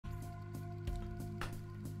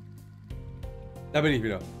Da bin ich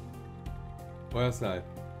wieder. Euer Sly.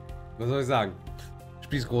 Was soll ich sagen?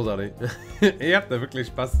 Spiel ist großartig. Ihr habt da wirklich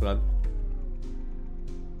Spaß dran.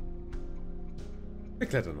 Wir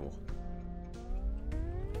klettern hoch.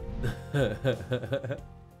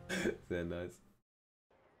 Sehr nice.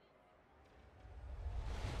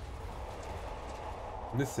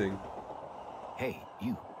 Missing. Hey,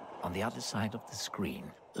 you, on the other side of the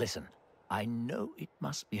screen. Listen, I know it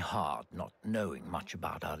must be hard not knowing much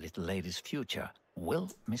about our little lady's future. Will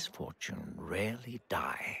Misfortune really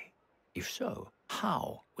die? If so,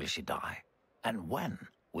 how will she die? And when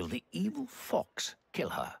will the evil fox kill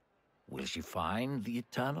her? Will she find the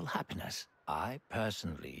eternal happiness? I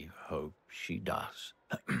personally hope she does.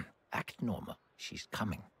 Act normal. She's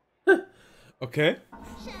coming. Okay.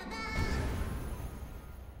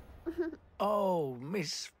 Oh,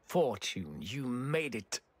 Misfortune, you made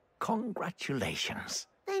it. Congratulations.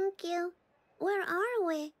 Thank you. Where are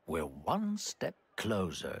we? We're one step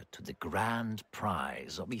closer to the grand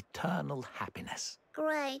prize of eternal happiness.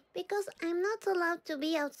 Great, because I'm not allowed to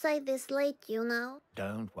be outside this late, you know.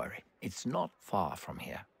 Don't worry, it's not far from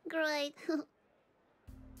here. Great.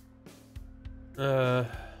 Okay.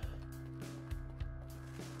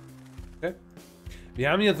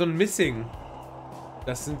 Wir haben hier so ein Missing.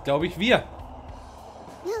 Das sind, glaube ich, wir.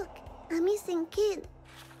 Look, a missing kid.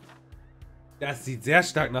 Das sieht sehr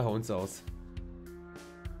stark nach uns aus.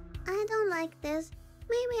 I don't like this.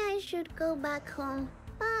 Maybe I should go back home.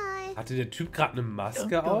 Bye. Hatte der Typ gerade eine Maske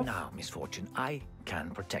Don't go auf? now, Misfortune. I can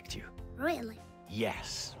protect you. Really?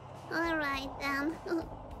 Yes. All right then.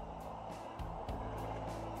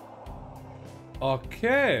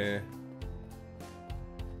 Okay.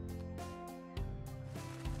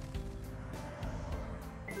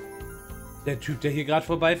 Der Typ, der hier gerade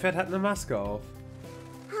vorbeifährt, hat eine Maske auf.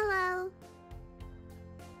 Hello.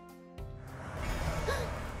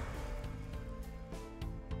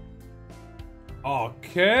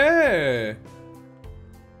 Okay.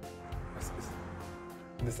 Was ist...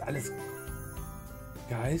 Sind das alles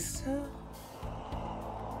Geister?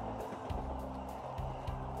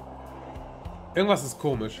 Irgendwas ist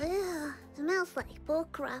komisch. Ugh, smells like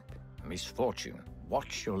bullcrap. Misfortune,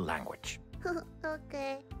 watch your language.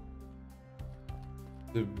 Okay.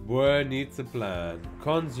 The world needs a plan.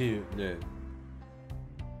 Consume. Ne.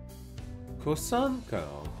 Kussan? Keine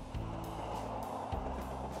Ahnung.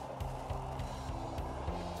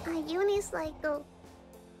 A unicycle.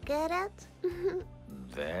 Get it?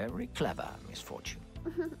 Very clever, Misfortune.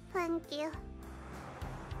 Thank you.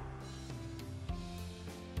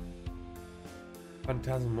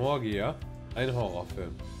 Phantasmagoria. Ein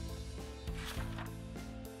Horrorfilm.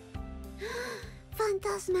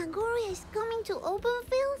 Phantasmagoria is coming to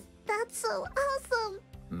Openfield? That's so awesome!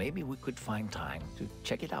 Maybe we could find time to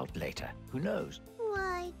check it out later. Who knows?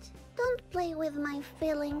 Right. Don't play with my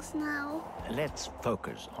feelings now. Let's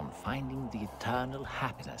focus on finding the eternal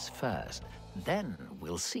happiness first. Then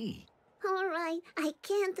we'll see. Alright, I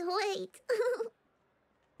can't wait.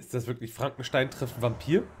 Ist das wirklich Frankenstein trifft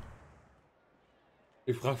Vampir?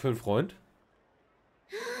 Ich frage für einen Freund.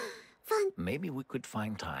 Maybe we could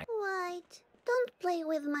find time. Right. Don't play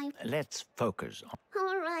with my... Let's focus on...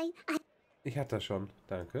 Alright, Ich hatte das schon.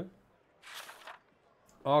 Danke.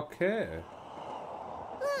 Okay.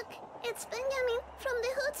 Look, it's Benjamin from the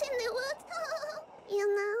Hoods in the Woods.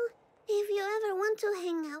 You know, if you ever want to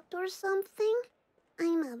hang out or something,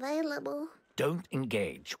 I'm available. Don't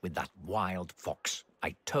engage with that wild fox.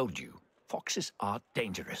 I told you, foxes are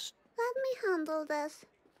dangerous. Let me handle this.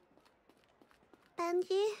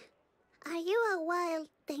 Benji, are you a wild,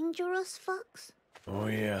 dangerous fox? Oh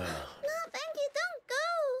ja. No, Benji, don't go!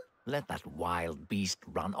 Let that wild beast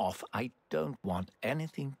run off. I don't want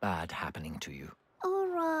anything bad happening to you.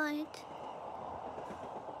 Alright.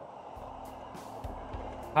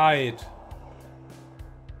 Hide.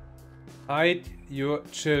 Hide your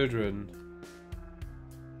children.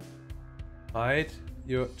 Hide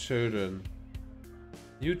your children.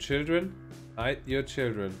 You children? Hide your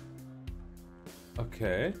children.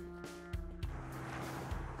 Okay.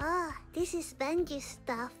 Ah, this is Benji's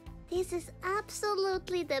stuff. This is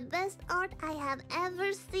absolutely the best art I have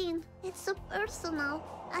ever seen. It's so personal.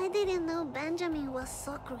 I didn't know Benjamin was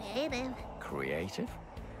so creative. Creative?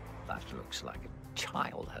 That looks like a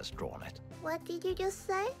child has drawn it. What did you just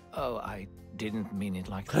say? Oh, I didn't mean it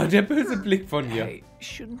like that. Der böse Blick von ihr. Hey,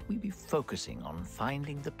 shouldn't we be focusing on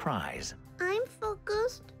finding the prize? I'm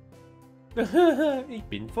focused. Ich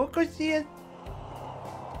bin fokussiert.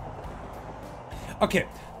 Okay.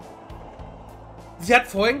 Sie hat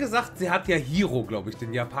vorhin gesagt, sie hat ja Hiro, glaube ich,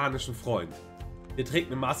 den japanischen Freund. Der trägt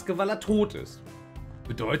eine Maske, weil er tot ist.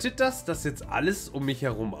 Bedeutet das, dass jetzt alles um mich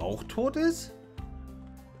herum auch tot ist?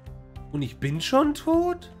 Und ich bin schon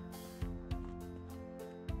tot?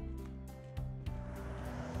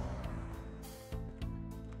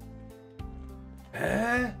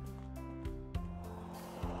 Hä?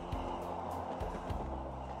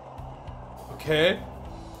 Okay.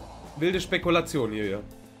 Wilde Spekulation hier.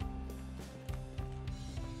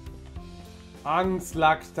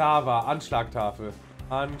 Anschlagtafel.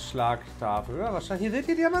 Anschlagtafel. Ja, wahrscheinlich. Hier seht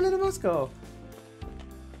ihr, die haben alle eine Maske auf.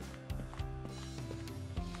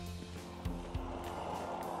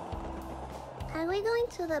 Are we going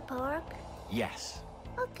to the park? Yes.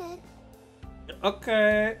 Okay.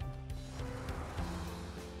 Okay.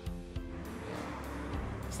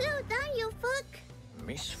 Slow down, you fuck.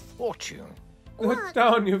 Misfortune. Look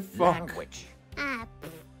down, you fuck. Language. Ah,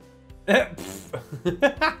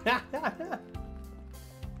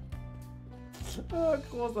 Oh,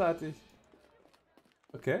 großartig.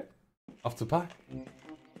 Okay. Auf zu Park.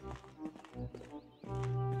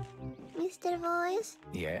 Mr. Voice,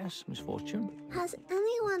 Yes, Misfortune. has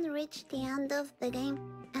anyone reached the end of the game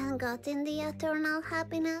and gotten the eternal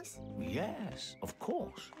happiness? Yes, of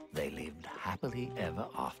course. They lived happily ever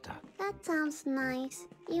after. That sounds nice.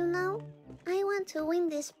 You know, I want to win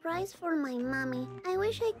this prize for my mommy. I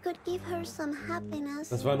wish I could give her some happiness.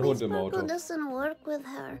 Das war ein My Hund im sparkle Auto. doesn't work with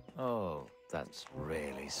her. Oh, that's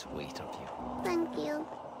really sweet of you. Thank you.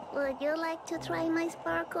 Would you like to try my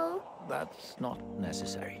sparkle? That's not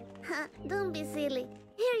necessary. Ha, don't be silly.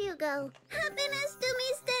 Here you go. Happiness to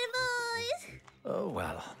Mr. Voice! Oh,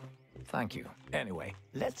 well. Thank you. Anyway,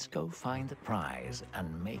 let's go find the prize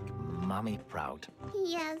and make Mommy proud.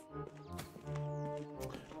 Yes.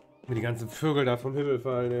 Mir die ganzen Vögel da vom Himmel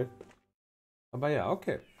fallen, ey. Aber ja,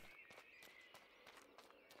 okay.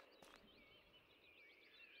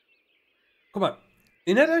 Guck mal.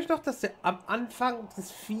 Erinnert euch noch, dass der am Anfang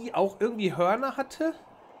das Vieh auch irgendwie Hörner hatte?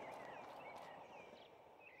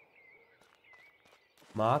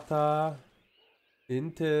 Martha,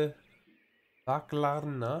 Inte,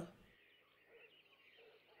 Baklarna.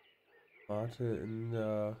 Warte, in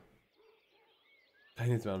der... Kann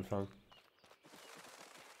ich jetzt mehr anfangen.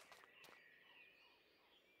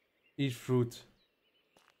 Eat fruit.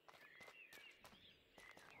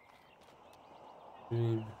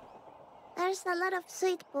 There's a lot of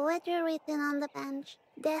sweet poetry written on the bench.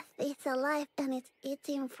 Death is alive and it's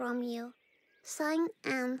eating from you. Sign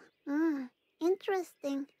Anne.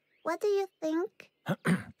 Interesting. What do you think?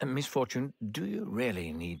 Misfortune, do you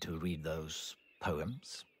really need to read those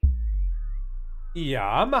poems?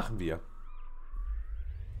 Ja, machen wir.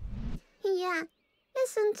 Yeah.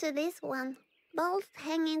 Listen to this one. Balls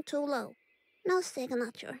hanging too low. No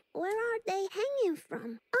signature. Where are they hanging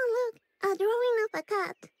from? Oh, look. A drawing of a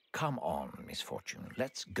cat. Come on, Misfortune,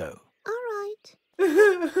 let's go. All right.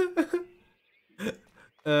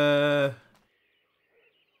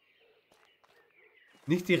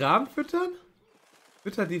 Nicht die Raben füttern?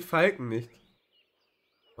 Fütter die Falken nicht.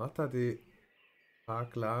 Martha die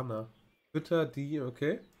Baklana. Fütter die,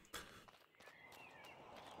 okay.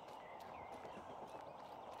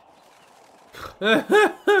 Look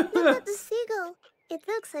at the seagull. It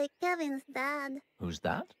looks like Kevin's dad. Who's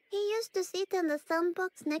that? He used to sit in the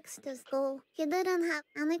sandbox next to school. He didn't have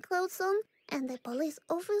any clothes on, and the police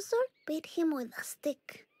officer beat him with a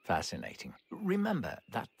stick. Fascinating. Remember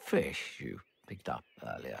that fish you picked up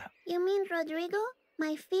earlier? You mean Rodrigo?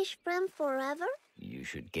 My fish friend forever? You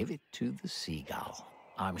should give it to the seagull.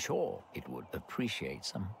 I'm sure it would appreciate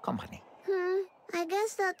some company. I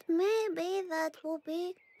guess that maybe that will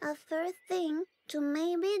be a fair thing to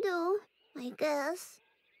maybe do. I guess.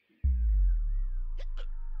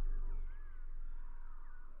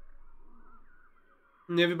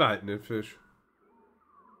 Ne, wir behalten den Fisch.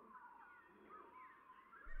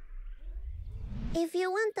 If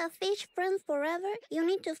you want a fish friend forever, you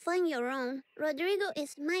need to find your own. Rodrigo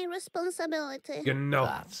is my responsibility. Genau.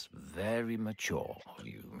 That's very mature of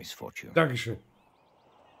you, Misfortune. Dankeschön.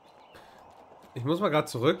 Ich muss mal gerade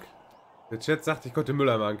zurück. Der Chat sagt, ich konnte den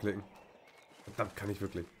Mülleimer anklicken. Verdammt, kann ich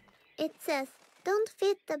wirklich. It says, don't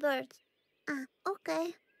feed the birds. Ah,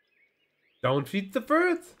 okay. Don't feed the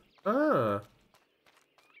birds. Ah.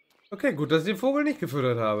 Okay, gut, dass ich den Vogel nicht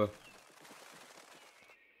gefüttert habe.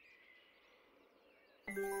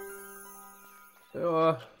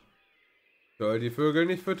 Ja. Soll die Vögel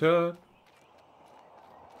nicht füttern.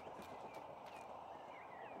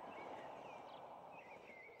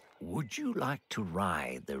 Would you like to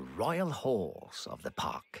ride the royal horse of the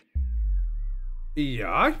park?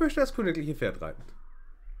 Ja, ich möchte das königliche Pferd reiten.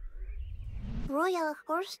 Royal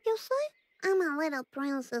horse, you say? I'm a little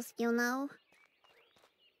princess, you know.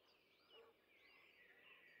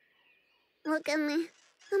 Look at me.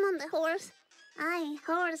 I'm on the horse. Aye,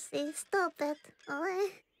 horsey, stop it. Oh.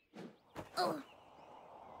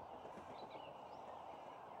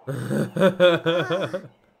 That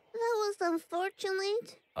was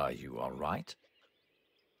unfortunate. Are you all right?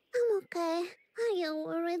 I'm okay. Are you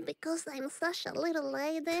worried because I'm such a little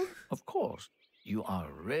lady? Of course. You are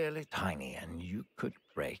really tiny and you could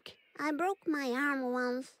break. I broke my arm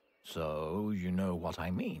once. So you know what I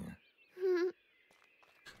mean.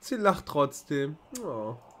 Sie lacht trotzdem.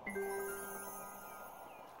 Oh.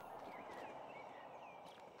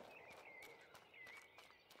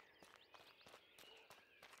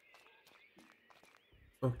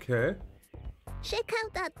 Okay. Check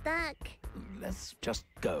out that duck. Let's just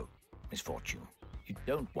go, Misfortune. You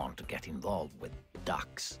don't want to get involved with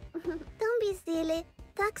ducks. Don't be silly.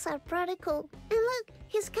 Ducks are pretty cool. And look,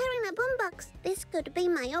 he's carrying a boombox. This could be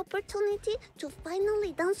my opportunity to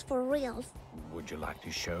finally dance for reals. Would you like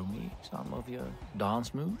to show me some of your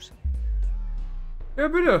dance moves? Ja,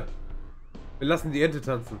 bitte. Wir lassen die Ente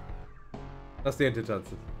tanzen. Lass die Ente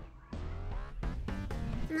tanzen.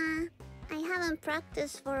 Nah, I haven't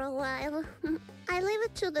practiced for a while. I leave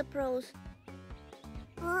it to the pros.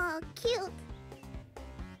 Oh, cute.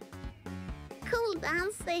 Cool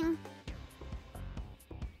dancing.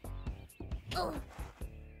 Oh.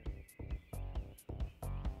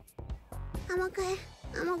 I'm okay.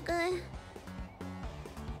 I'm okay.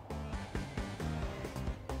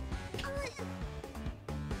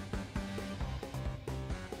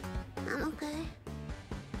 I'm okay.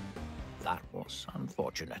 That was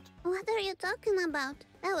unfortunate. What are you talking about?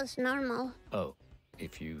 That was normal. Oh,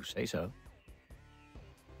 if you say so.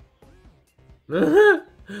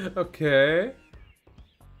 Okay.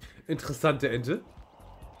 Interessante Ente.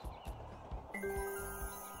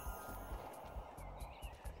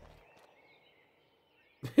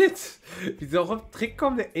 Jetzt, wie sie auch auf den Trick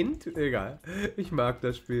kommen, der Ente. Egal. Ich mag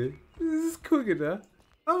das Spiel. Das ist cool gedacht.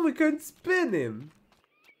 Oh, wir können Spin nehmen.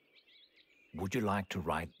 Would you like to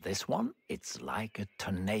ride this one? It's like a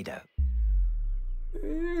tornado.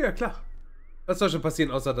 Ja, klar. Was soll schon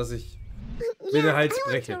passieren, außer dass ich mir den Hals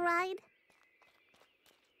breche?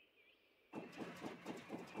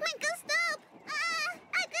 Stop!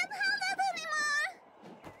 I can't hold up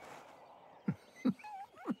anymore!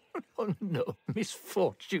 Oh no,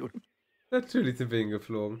 Misfortune. Natürlich sind wir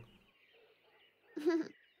hingeflogen.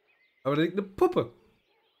 Aber da liegt eine Puppe.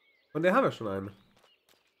 Und der haben wir schon eine.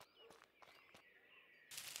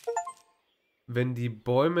 Wenn die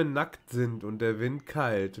Bäume nackt sind und der Wind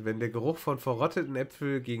kalt, wenn der Geruch von verrotteten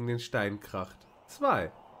Äpfeln gegen den Stein kracht. 2.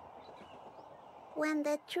 When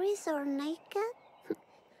the trees are naked,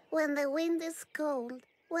 when the wind is cold,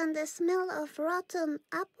 when the smell of rotten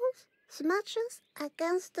apples smashes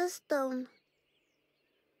against the stone.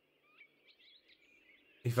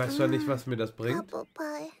 Ich weiß zwar nicht, was mir das bringt. Apple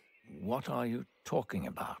pie. What are you talking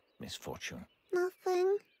about, Misfortune?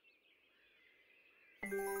 Nothing.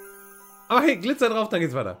 Aber hey, Glitzer drauf, dann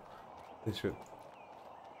geht's weiter. Sehr schön.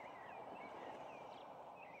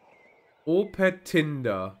 Opet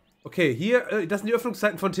Tinder. Okay, hier, das sind die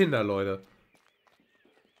Öffnungszeiten von Tinder, Leute.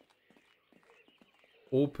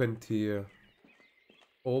 Open Tier.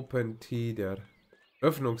 Open Tinder.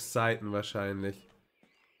 Öffnungszeiten wahrscheinlich.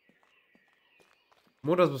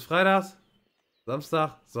 Montags bis Freitags.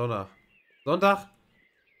 Samstag, Sonntag. Sonntag.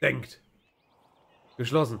 Denkt.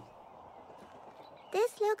 Geschlossen.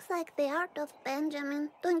 This looks like the art of Benjamin,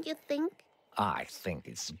 don't you think? I think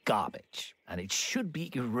it's garbage, and it should be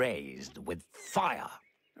erased with fire.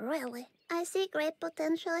 Really? I see great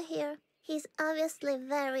potential here. He's obviously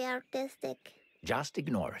very artistic. Just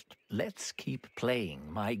ignore it. Let's keep playing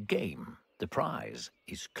my game. The prize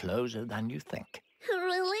is closer than you think.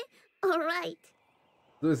 Really? All right.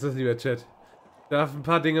 So ist das, lieber Chat. Darf ein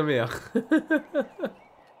paar Dinge mehr.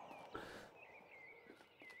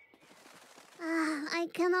 I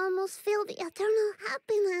can almost feel the eternal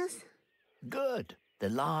happiness. Good. The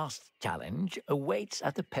last challenge awaits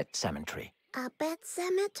at the pet cemetery. A pet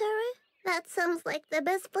cemetery? That sounds like the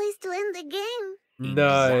best place to end the game.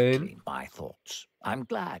 Exactly my thoughts. I'm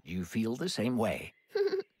glad you feel the same way.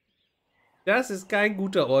 Das ist kein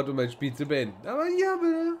guter Ort, um ein Spiel zu beenden. Aber ja,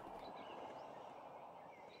 bitte.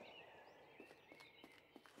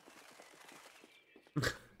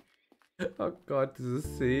 Oh Gott, diese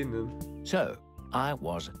Szenen. So, I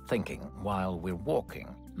was thinking while we're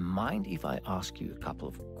walking, mind if I ask you a couple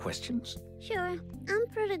of questions? Sure, I'm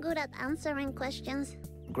pretty good at answering questions.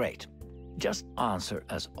 Great. Just answer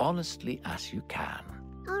as honestly as you can.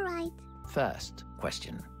 All right. First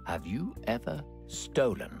question. Have you ever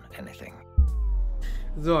stolen anything?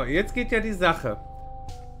 So, jetzt geht ja die Sache.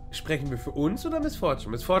 Sprechen wir für uns oder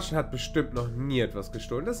Misfortune? Misfortune hat bestimmt noch nie etwas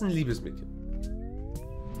gestohlen. Das ist ein liebes Mädchen.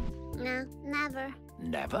 No, never.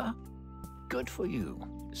 Never? Good for you.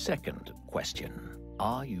 Second question.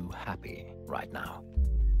 Are you happy right now?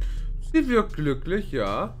 Sie wirkt glücklich,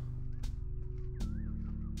 ja.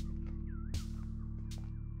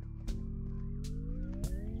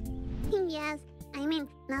 Yes, I mean,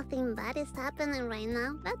 nothing bad is happening right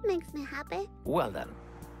now. That makes me happy. Well then,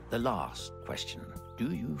 the last question.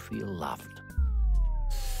 Do you feel loved?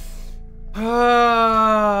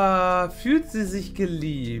 Ah, fühlt sie sich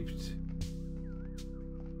geliebt?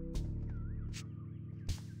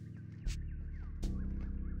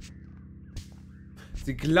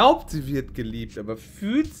 Sie glaubt, sie wird geliebt, aber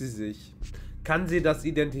fühlt sie sich? Kann sie das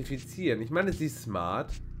identifizieren? Ich meine, sie ist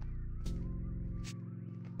smart.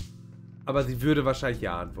 Aber sie würde wahrscheinlich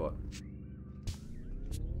ja antworten.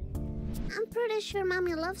 I'm pretty sure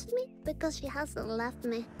Mommy loves me because she hasn't left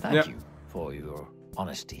me. Thank you for your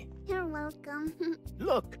honesty. You're welcome.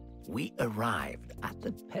 Look, we arrived at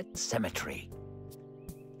the pet cemetery.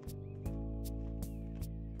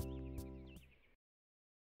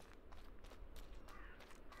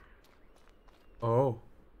 Oh.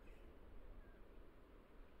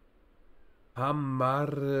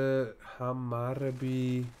 Hamarbi.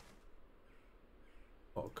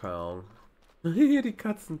 Oh, keine Ahnung. Hier die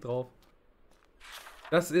Katzen drauf.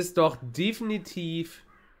 Das ist doch definitiv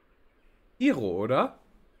Hiro, oder?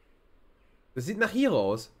 Das sieht nach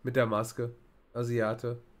Hiro aus mit der Maske.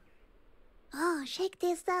 Asiate. Oh, check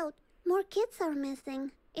this out. More kids are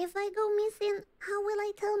missing. If I go missing, how will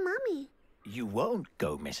I tell Mommy? You won't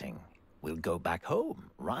go missing. We'll go back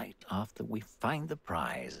home right after we find the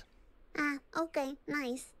prize. Ah, okay,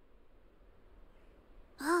 nice.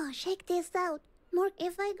 Oh, check this out. More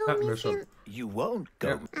if I go Hatten wir schon. missing. You won't go.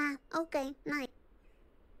 Ja. Ah, okay, nice.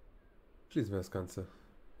 Schließen wir das Ganze.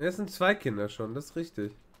 Es sind 2 Kinder schon, das ist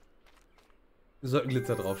richtig. Wir sollten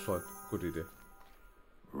Glitzer draufstreuen. Gute Idee.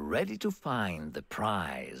 Ready to find the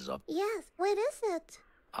prize of... Yes, where is it?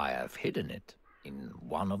 I have hidden it in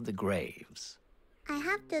one of the graves. I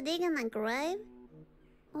have to dig in a grave?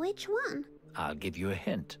 Which one? I'll give you a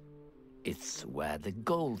hint. It's where the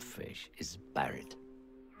goldfish is buried.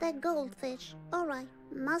 The goldfish. Alright.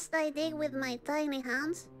 Must I dig with my tiny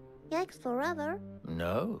hands? Yikes forever.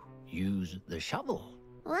 No, use the shovel.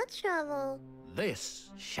 What shovel?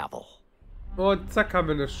 This shovel. Und zack, haben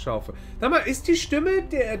wir eine Schaufel. Sag mal, ist die Stimme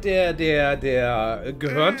der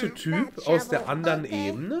gehörnte Typ aus der anderen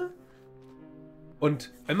Ebene?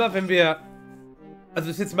 Und immer wenn wir... Also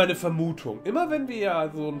das ist jetzt meine Vermutung. Immer wenn wir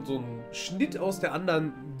ja so einen Schnitt aus der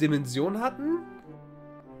anderen Dimension hatten...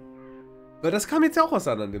 Weil das kam jetzt ja auch aus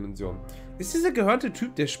der anderen Dimension. Ist dieser gehörnte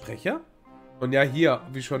Typ der Sprecher? Und ja, hier,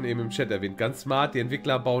 wie schon eben im Chat erwähnt, ganz smart, die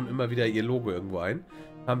Entwickler bauen immer wieder ihr Logo irgendwo ein.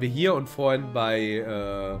 Haben wir hier und vorhin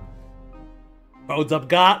bei unserem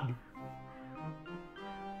Garten.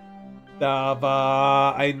 Da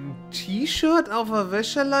war ein T-Shirt auf der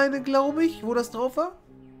Wäscheleine, glaube ich, wo das drauf war.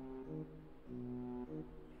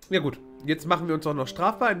 Ja gut, jetzt machen wir uns auch noch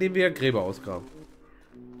strafbar, indem wir Gräber ausgraben.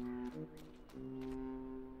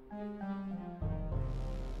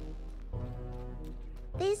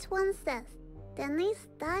 This one says, Denise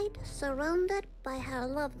died surrounded by her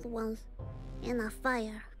loved ones in a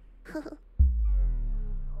fire.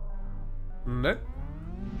 Ne?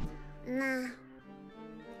 Nah.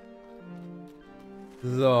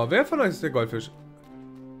 So, wer von euch ist der Goldfisch?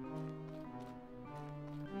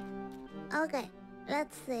 Okay,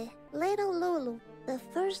 let's see. Little Lulu, the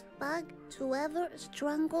first bug to ever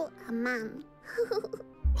strangle a man.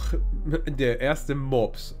 Der erste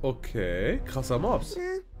Mops. Okay, krasser Mops.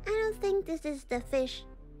 Nah, I don't think this is the fish.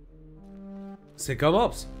 Sicker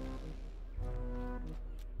Mops.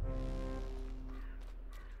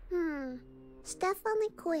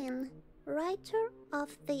 Stephanie Quinn, writer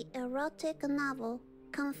of the erotic novel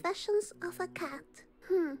Confessions of a Cat.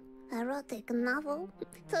 Erotic novel?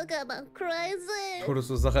 Talk about crazy.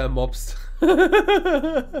 Todesursache, er mobst.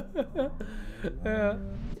 Ja.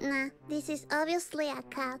 Nah, this is obviously a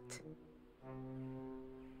cat.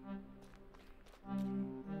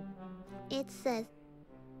 It says,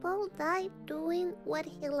 Paul died doing what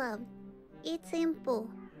he loved. Eating poo.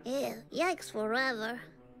 Ew, yikes forever.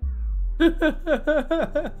 Nah,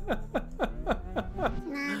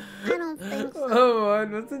 I don't think so. Oh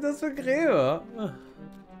Mann, was sind das für Gräber?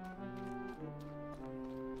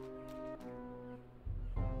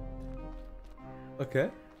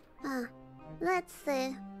 Okay. Let's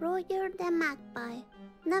see. Roger the Magpie.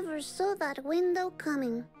 Never saw that window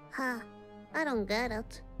coming. Ha, I don't get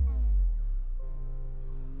it.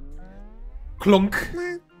 Klunk.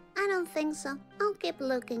 Nah, I don't think so. I'll keep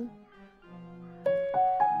looking.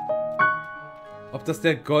 Ob das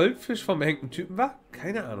der Goldfisch vom hängenden Typen war?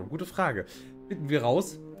 Keine Ahnung, gute Frage. Finden wir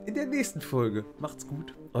raus in der nächsten Folge. Macht's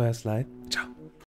gut, euer Sly. Ciao.